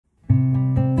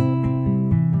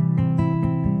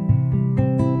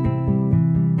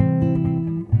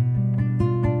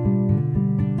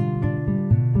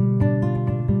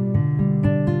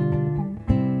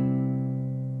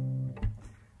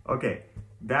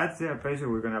that's the arpeggio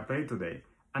we're gonna play today.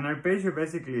 An arpeggio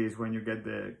basically is when you get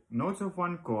the notes of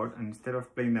one chord and instead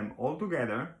of playing them all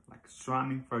together, like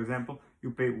strumming for example,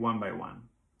 you play one by one.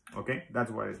 Okay,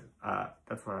 that's what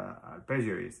an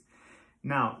arpeggio is.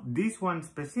 Now, this one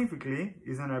specifically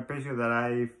is an arpeggio that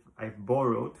I've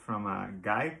borrowed from a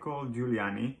guy called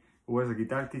Giuliani, who was a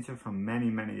guitar teacher from many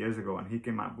years ago, and he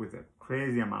came up with a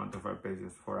crazy amount of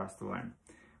arpeggios for us to learn.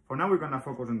 For now, we're gonna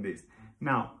focus on this.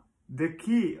 Now, the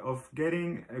key of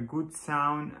getting a good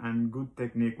sound and good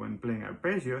technique when playing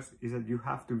arpeggios is that you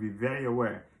have to be very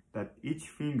aware that each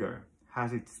finger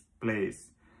has its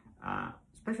place,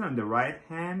 especially on the right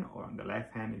hand or on the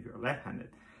left hand if you're left-handed.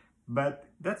 But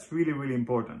that's really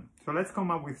important. So let's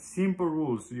come up with simple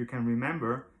rules so you can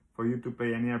remember for you to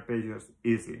play any arpeggios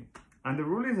easily. And the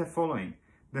rule is the following.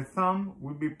 The thumb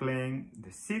will be playing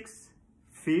the 6th,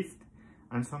 5th,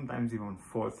 and sometimes even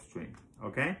 4th string,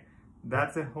 okay?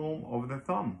 That's the home of the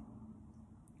thumb.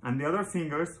 And the other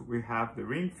fingers, we have the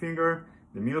ring finger,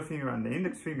 the middle finger, and the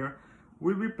index finger,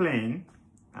 will be playing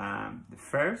the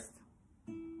 1st,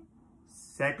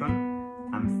 2nd,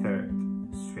 and 3rd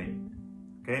string,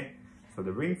 okay? So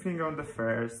the ring finger on the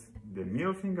 1st, the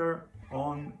middle finger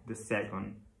on the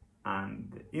 2nd,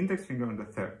 and the index finger on the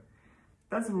 3rd.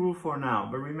 That's the rule for now,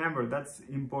 but remember that's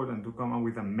important to come up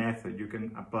with a method you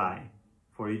can apply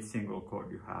for each single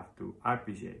chord you have to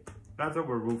arpeggiate. That's our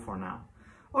rule for now.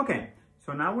 Okay,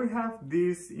 so now we have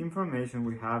this information,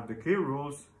 we have the clear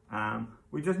rules,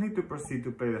 we just need to proceed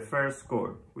to play the first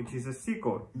chord, which is a C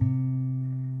chord.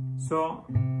 So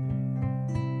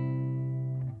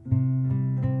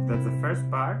that's the first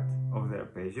part of the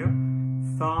arpeggio.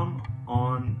 Thumb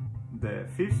on the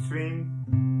 5th string,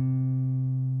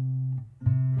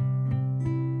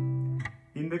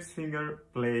 index finger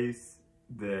plays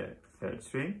the 3rd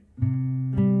string,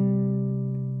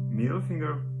 middle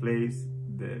finger plays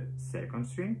the 2nd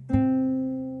string,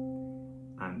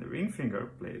 and the ring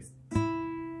finger plays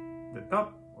the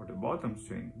top or the bottom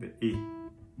string, the E.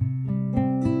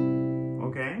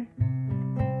 Okay?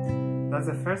 That's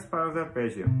the first part of the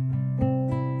arpeggio.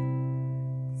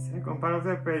 The second part of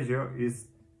the arpeggio is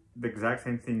the exact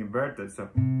same thing inverted, so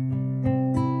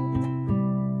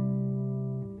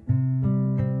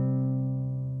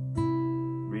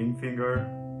ring finger,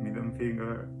 middle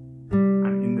finger,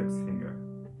 and index finger.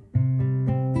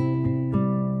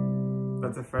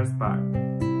 That's the first part.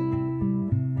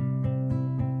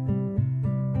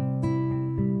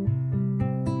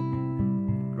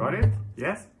 Got it?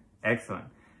 Yes? Excellent.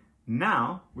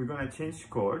 Now we're gonna change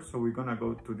chords, so we're gonna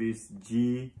go to this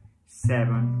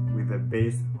G7 with the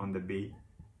bass on the B,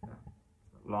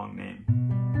 long name.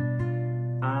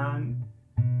 And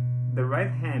the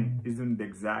right hand is doing the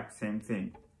exact same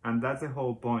thing. And that's the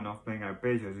whole point of playing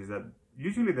arpeggios, is that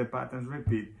usually the patterns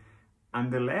repeat,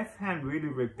 and the left hand really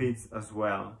repeats as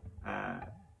well,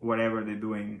 whatever they're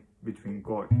doing between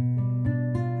chords.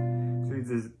 So it's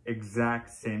the exact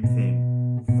same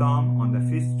thing. Thumb on the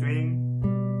 5th string,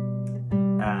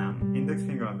 index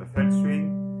finger on the 3rd string,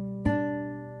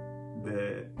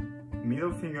 the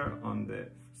middle finger on the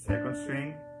 2nd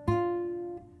string,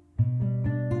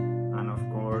 and of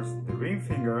course the ring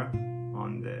finger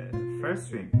on the 1st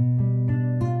string.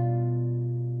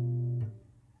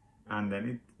 And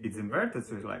then it's inverted,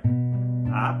 so it's like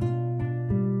up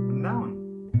and down.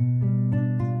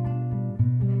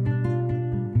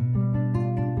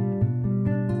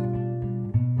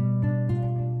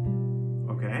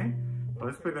 Okay, so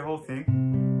let's play the whole thing.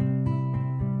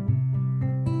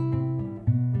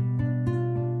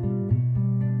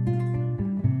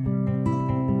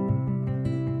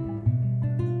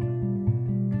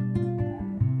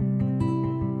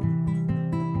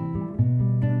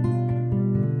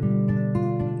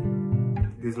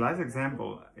 This last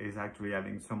example is actually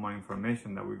adding some more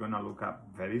information that we're gonna look up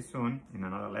very soon in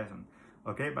another lesson.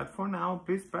 Okay, but for now,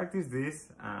 please practice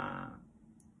this,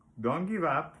 don't give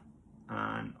up,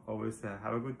 and always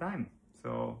have a good time.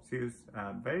 So see you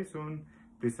very soon.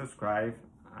 Please subscribe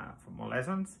for more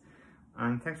lessons,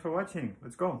 and thanks for watching.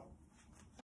 Let's go.